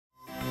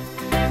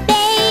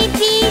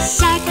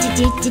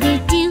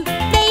do-do-do-do-do.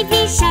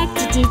 Baby shark,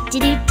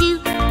 do-do-do-do-do.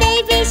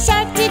 Baby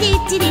shark,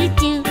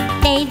 do-do-do-do-do.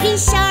 Baby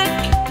shark.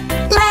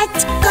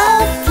 Let's go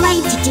play,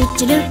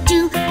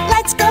 do-do-do-do-do.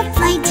 Let's go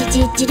play,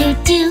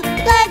 do-do-do-do-do.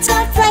 Let's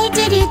go play,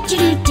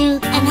 do-do-do-do-do,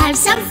 and have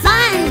some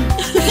fun.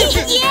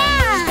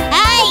 Yeah!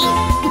 Hey!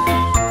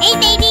 Hey,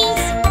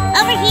 babies!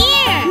 Over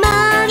here!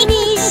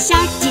 Mommy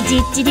shark,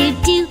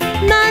 do-do-do-do-do.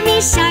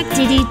 Mommy shark,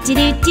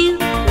 do-do-do-do-do.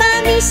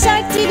 Mommy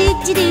shark,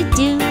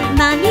 do-do-do-do-do.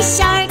 Mommy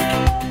shark.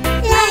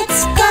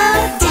 Let's go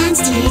dance,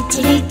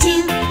 do-do-do-do-do.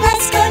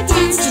 Let's go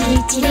dance,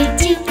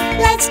 do-do-do-do-do.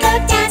 Let's go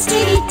dance,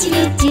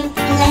 do-do-do-do-do.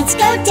 Let's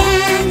go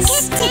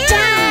dance.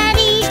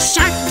 Daddy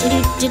shark,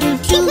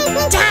 do-do-do-do-do.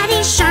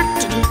 Daddy shark,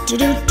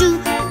 do-do-do-do-do.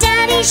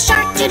 Daddy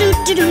shark,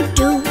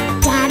 do-do-do-do-do.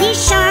 Daddy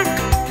shark.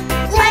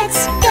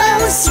 Let's go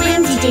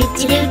swim,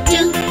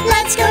 do-do-do-do-do.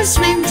 Let's go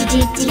swim,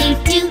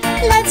 do-do-do-do-do.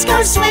 Let's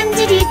go swim,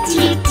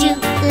 do-do-do-do-do.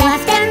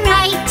 Left and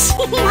right.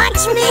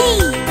 Watch me.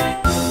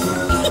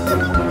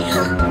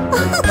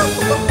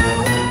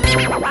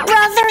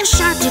 Brother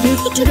shark,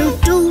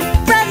 do-do-do-do-do.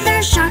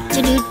 Brother shark,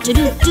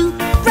 do-do-do-do-do.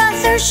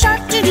 Brother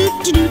shark,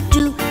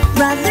 do-do-do-do-do.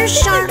 Brother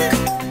shark.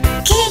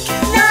 Kick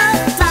the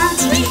ball,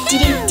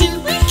 do-do-do-do-do.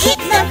 Kick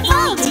the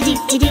ball,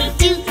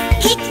 do-do-do-do-do.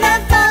 Kick the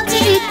ball,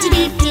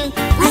 do-do-do-do-do.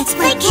 Let's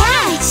play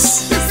catch.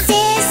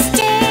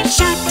 Sister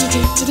shark,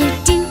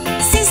 do-do-do-do-do.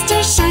 Sister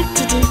shark,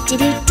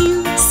 do-do-do-do-do.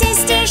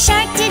 Sister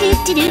shark,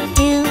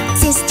 do-do-do-do-do.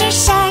 Sister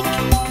shark.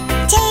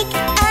 Take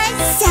a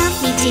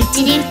selfie,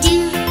 do-do-do-do.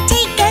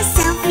 Take a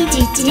selfie,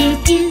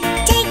 do-do-do-do.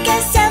 Take a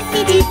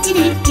selfie,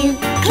 do-do-do-do.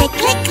 Click,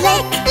 click,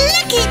 click.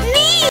 Look at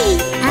me.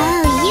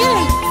 Oh, you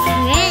look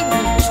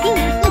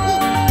pretty.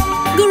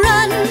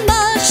 Grandma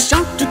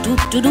shark,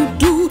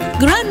 do-do-do-do-do.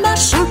 Grandma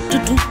shark,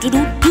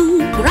 do-do-do-do-do.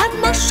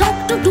 Grandma shark,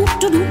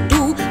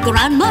 do-do-do-do-do.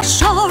 Grandma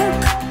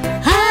shark.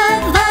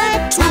 Have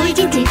a toy,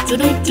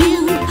 do-do-do-do-do.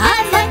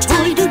 Have a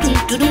toy,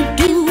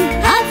 do-do-do-do-do.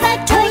 Have a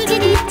toy,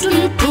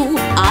 do-do-do-do-do.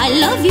 I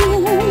love you.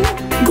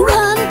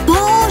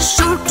 Grandpa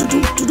shark,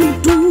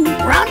 do-do-do-do-do.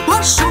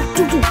 Grandpa shark,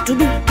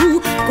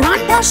 do-do-do-do-do.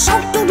 Grandpa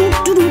shark,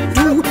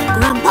 do-do-do-do-do.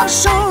 Grandpa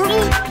shark.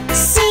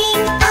 Sing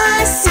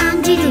a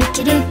song,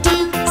 do-do-do-do-do.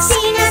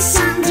 Sing a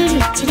song,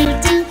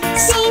 do-do-do-do-do.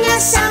 Sing a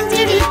song,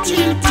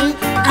 do-do-do-do-do.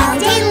 All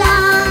day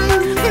long.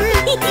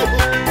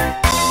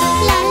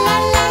 La la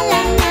la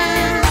la la.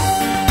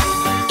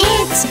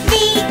 It's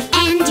the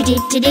end,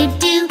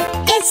 do-do-do-do-do.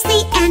 It's the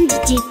end,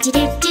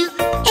 do-do-do-do-do.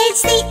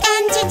 It's the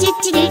end,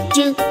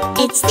 do-do-do-do-do.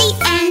 It's the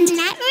end.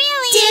 Not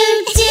really.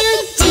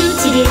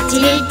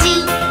 Do-do-do-do-do-do-do.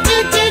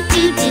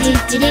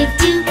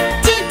 Do-do-do-do-do-do-do.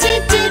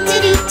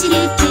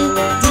 Do-do-do-do-do-do-do.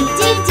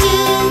 Do-do-do.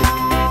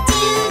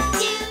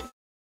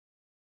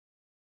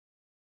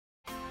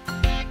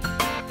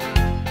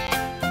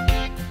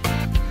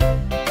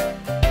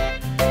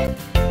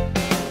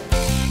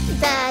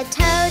 The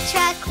tow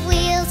truck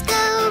wheels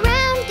go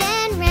round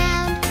and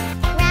round,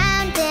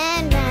 round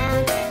and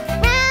round,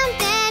 round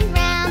and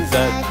round.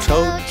 The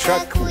tow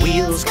truck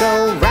wheels go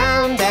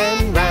round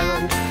and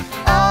round,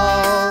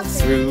 all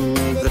through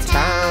the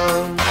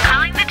town.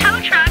 Calling the tow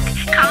truck.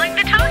 Calling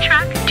the tow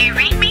truck. Do you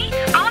read me?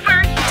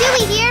 Over.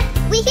 Dewey here.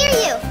 We hear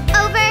you.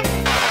 Over.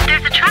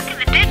 There's a truck in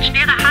the ditch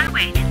near the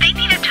highway. They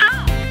need a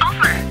tow.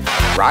 Over.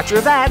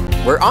 Roger that.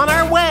 We're on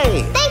our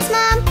way. Thanks,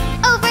 Mom.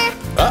 Over.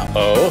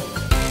 Uh-oh.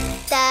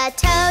 The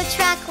tow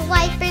truck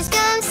wipers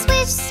go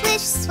swish,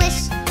 swish,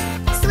 swish.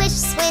 Swish,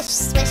 swish,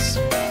 swish.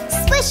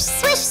 Swish,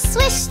 swish,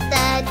 swish.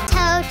 The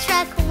tow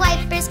truck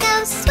wipers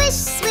go swish,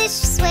 swish,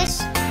 swish.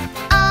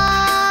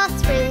 All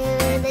through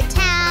the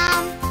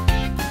town.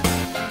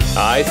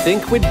 I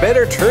think we'd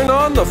better turn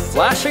on the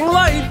flashing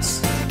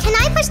lights. Can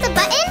I push the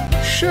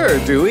button? Sure,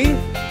 Dewey.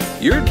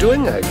 You're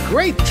doing a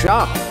great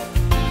job.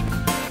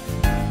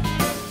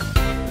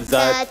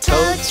 The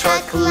tow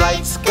truck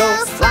lights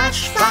go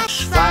flash,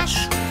 flash,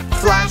 flash.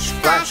 Flash,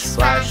 flash,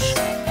 flash.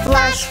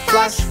 Flash,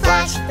 flash,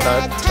 flash.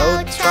 The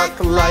tow truck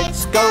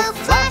lights go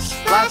flash,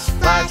 flash,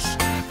 flash.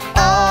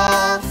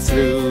 All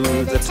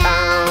through the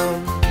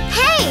town.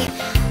 Hey,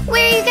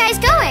 where are you guys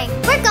going?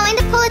 We're going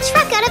to pull a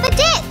truck out of a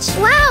ditch.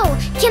 Wow,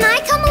 can I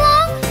come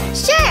along?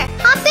 Sure,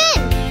 hop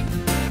in.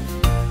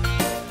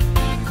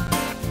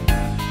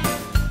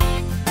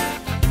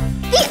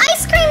 The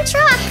ice cream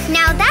truck.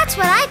 Now that's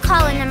what I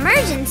call an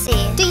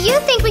emergency. Do you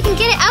think we can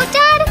get it out,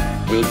 Dad?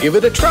 We'll give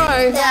it a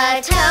try.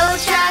 The tow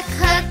truck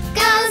hook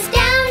goes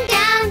down,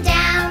 down,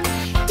 down.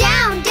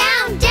 Down,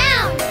 down,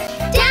 down.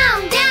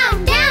 Down,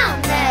 down,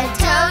 down. The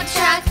tow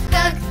truck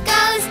hook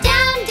goes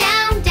down,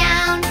 down,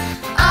 down.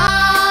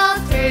 All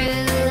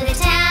through the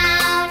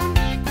town.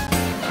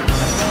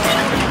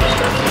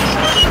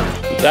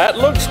 That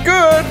looks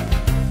good.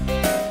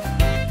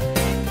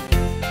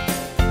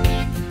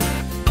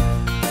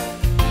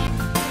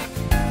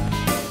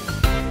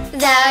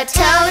 The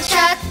tow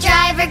truck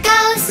driver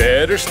goes.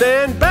 Better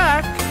stand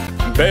back.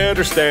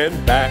 Better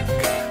stand back.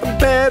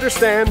 Better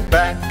stand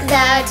back.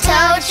 The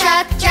tow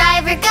truck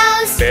driver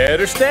goes.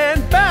 Better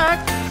stand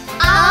back.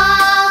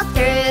 All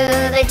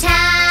through the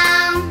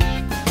town.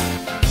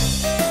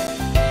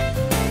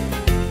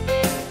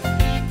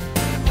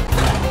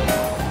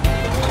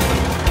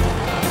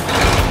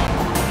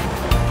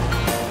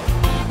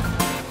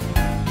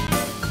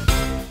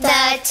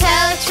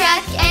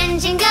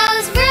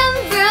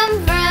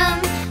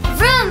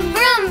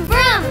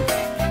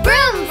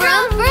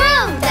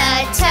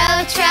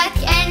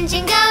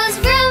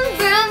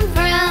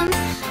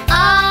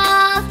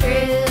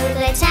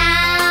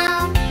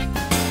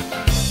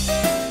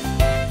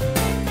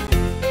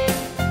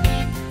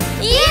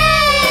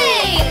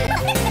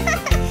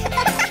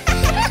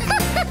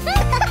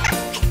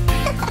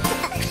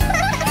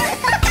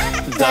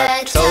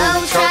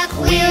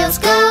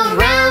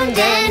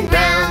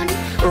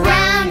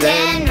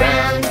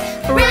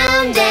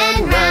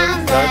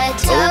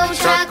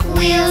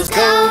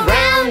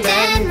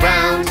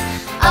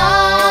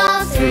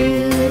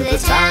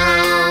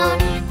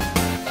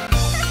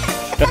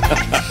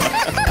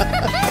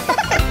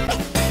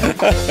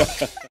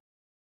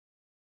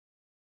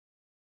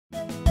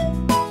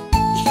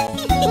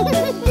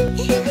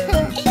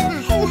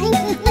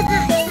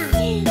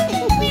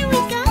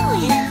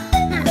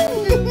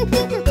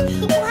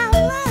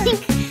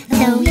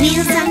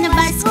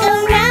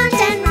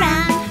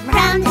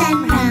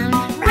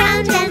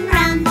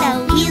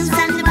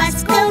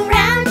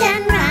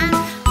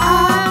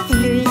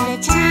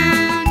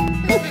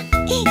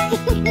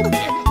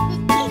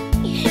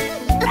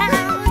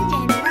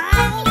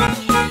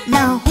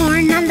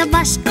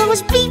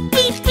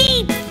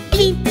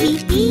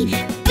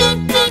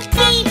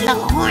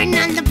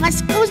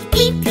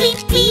 beep, beep,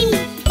 beep,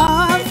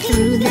 all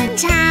through the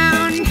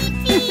town.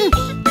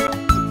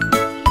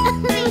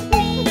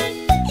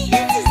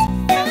 This is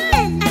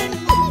fun.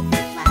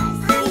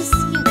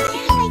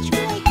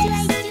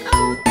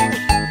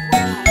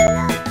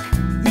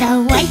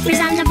 The wipers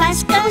on the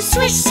bus go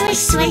swish, swish,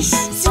 swish,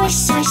 swish,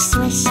 swish,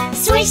 swish,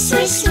 swish,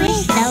 swish,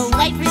 swish. The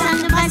wipers on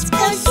the bus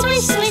go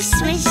swish, swish,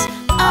 swish,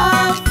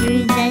 all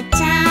through the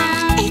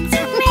town. It's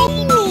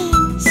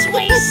raining.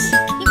 Swish.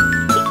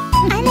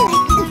 I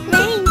like the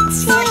rain.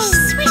 Swish,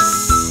 swish.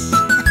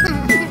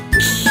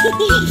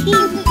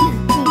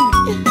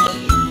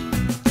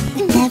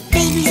 The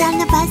babies on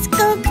the bus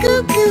go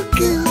goo, goo,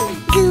 goo,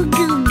 goo,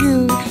 goo,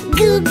 goo,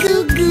 goo,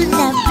 goo, goo.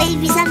 The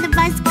babies on the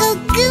bus go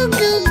goo,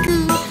 goo,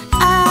 goo,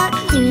 all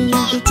through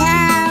the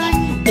town.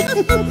 Goo,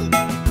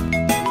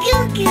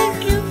 goo,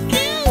 goo,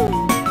 goo.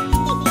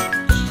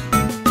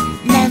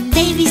 The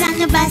babies on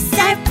the bus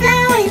are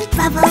blowing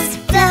bubbles,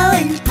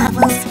 blowing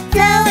bubbles,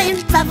 blowing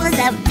bubbles.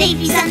 The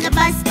babies on the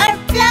bus are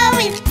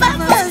blowing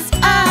bubbles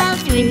all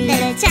through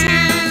the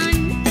town.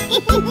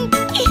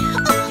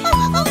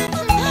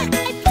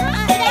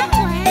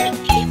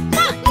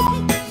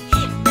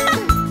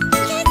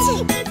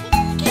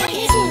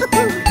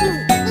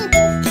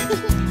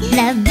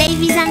 The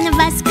babies on the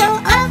bus go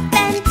up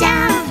and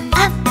down,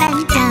 up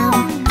and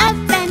down, up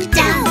and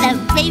down.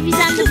 The babies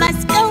on the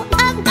bus go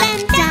up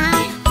and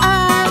down,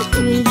 all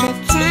through the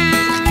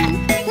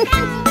town.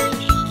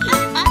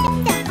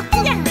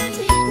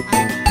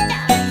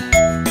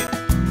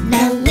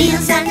 The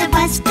wheels on the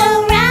bus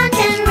go round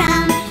and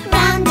round,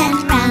 round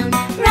and round,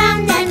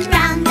 round and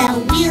round.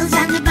 The wheels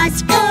on the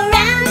bus go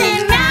round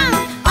and round,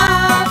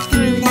 all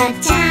through the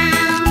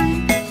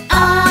town,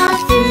 all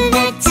through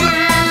the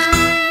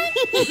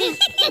town.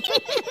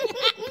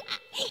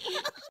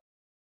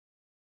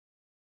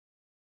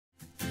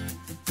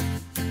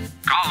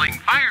 Calling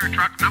fire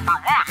truck number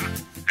 1.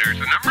 There's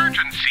an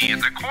emergency in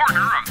the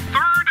corner of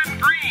 3rd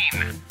and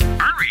Green.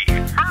 Hurry,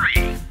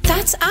 hurry.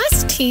 That's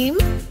us, team.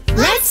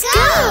 Let's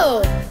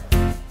go!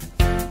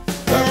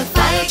 The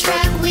fire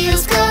truck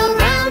wheels go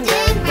round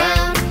and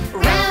round,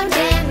 round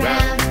and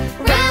round,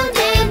 round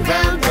and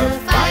round. The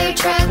fire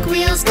truck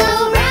wheels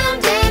go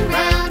round and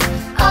round,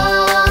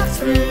 all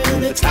through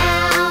the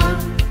town.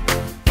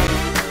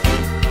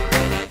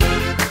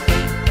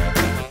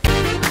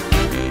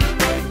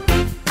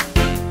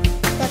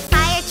 The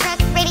fire truck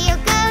radio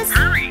goes,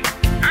 Hurry,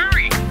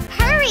 hurry,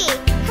 hurry,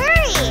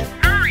 hurry.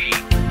 hurry,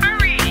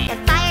 hurry. The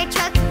fire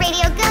truck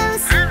radio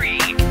goes, Hurry,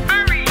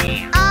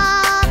 hurry.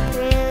 all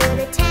through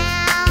the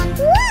town.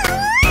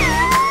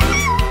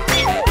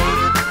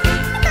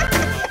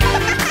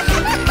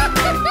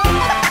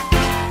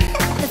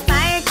 The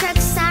fire truck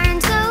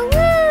sirens go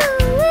woo,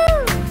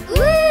 woo,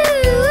 woo,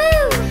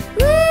 woo,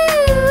 woo,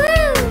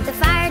 woo. The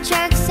fire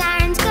truck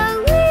sirens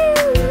go woo,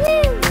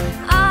 woo,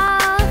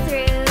 all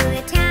through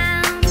the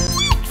town.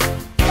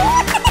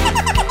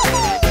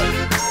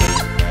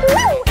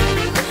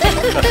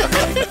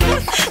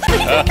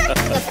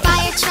 The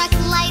fire truck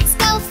lights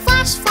go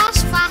flash, flash,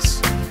 flash,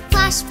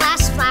 flash,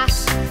 flash,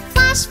 flash,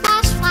 flash,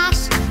 flash, flash.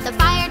 The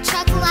fire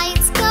truck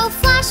lights go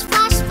flash,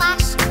 flash,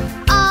 flash,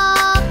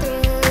 all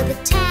through the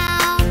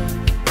town.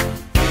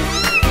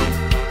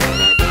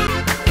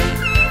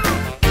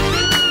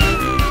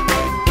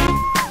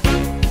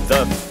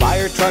 The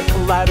fire truck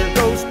ladder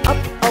goes up,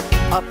 up,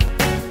 up,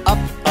 up,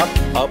 up,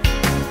 up,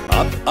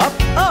 up, up,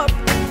 up.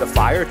 The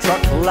fire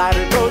truck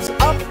ladder goes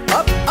up,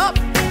 up, up,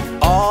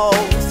 all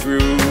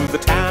through the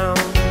town.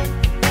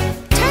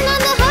 Turn on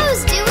the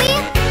hose, Dewey.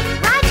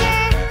 Roger.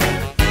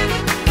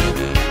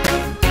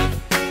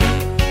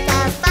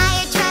 The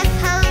fire truck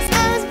hose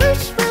goes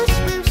whoosh, whoosh,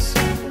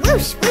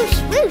 whoosh, whoosh, whoosh,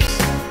 whoosh,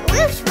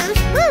 whoosh,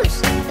 whoosh, whoosh.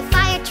 The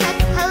fire truck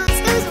hose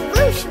goes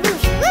whoosh,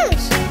 whoosh,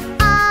 whoosh,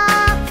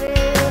 all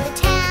through the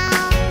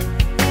town.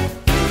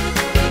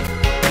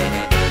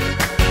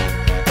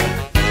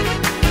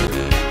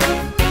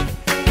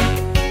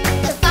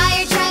 The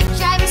fire truck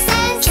driver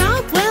says,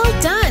 Job well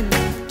done.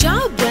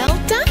 Job well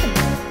done.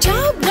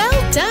 Job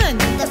well done.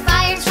 the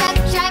fire truck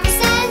driver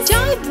says,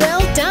 Job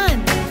well done.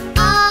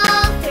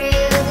 all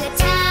through the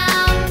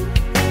town.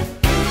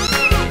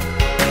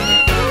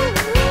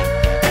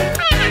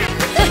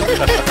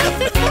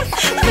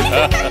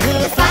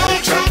 The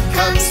fire truck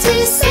comes to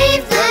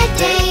save the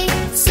day,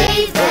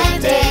 save the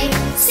day,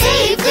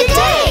 save the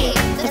day.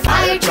 The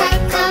fire truck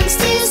comes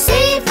to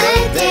save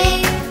the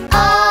day,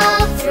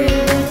 all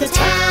through the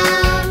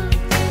town,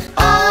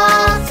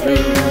 all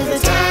through the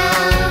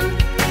town,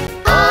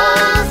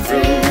 all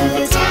through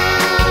the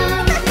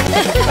town.